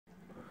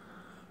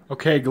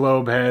Okay,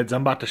 globe heads,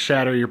 I'm about to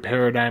shatter your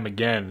paradigm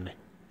again.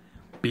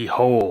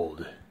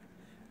 Behold,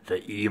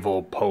 the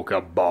evil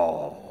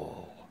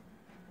poke'bA'AL.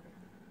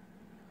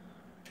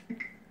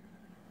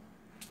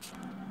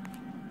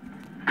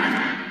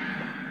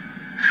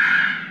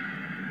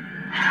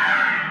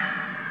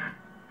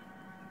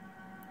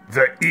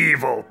 The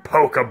evil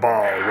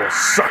poke'bA'AL will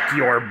suck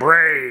your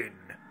brain.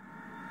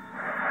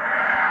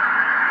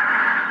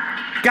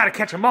 Gotta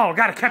catch 'em all,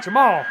 gotta catch 'em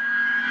all.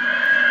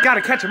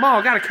 Gotta catch 'em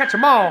all, gotta catch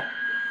 'em all.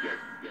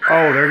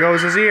 Oh, there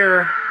goes his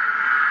ear.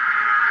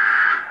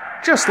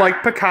 Just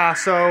like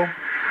Picasso.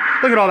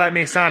 Look at all that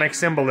Masonic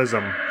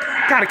symbolism.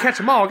 Gotta catch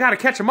 'em all, gotta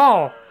catch 'em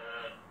all.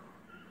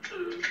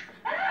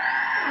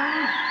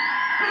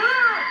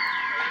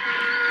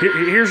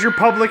 Here's your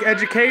public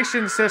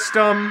education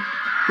system.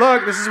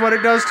 Look, this is what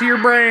it does to your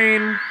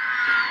brain.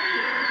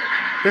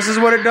 This is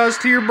what it does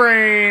to your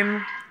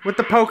brain. With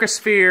the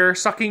pokesphere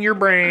sucking your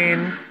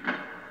brain.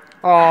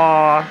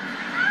 Aww.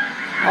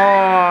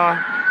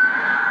 Aww.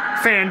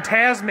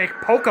 Phantasmic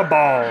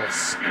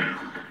pokeballs.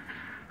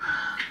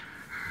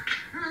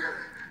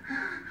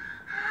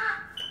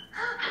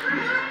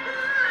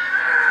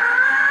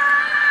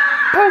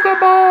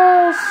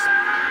 Pokeballs!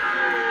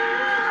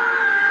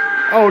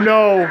 Oh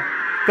no,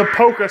 the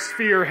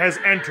pokesphere has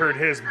entered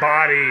his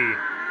body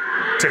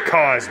to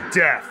cause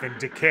death and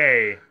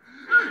decay.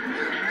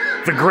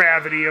 The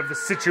gravity of the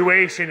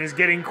situation is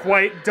getting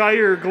quite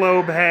dire,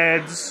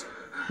 globeheads.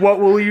 What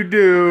will you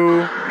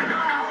do?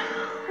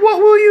 What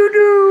will you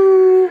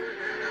do?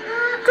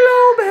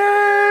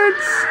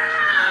 Globeheads!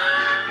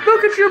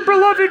 Look at your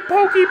beloved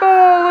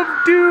Pokeball of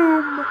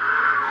Doom!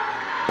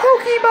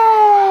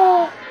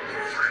 Pokeball!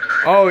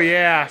 Oh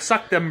yeah,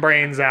 suck them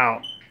brains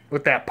out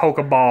with that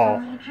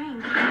Pokeball.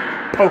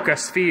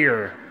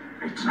 Pokesphere.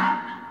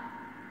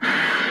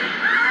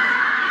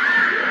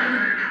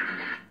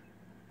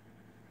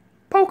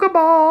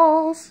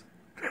 Pokeballs!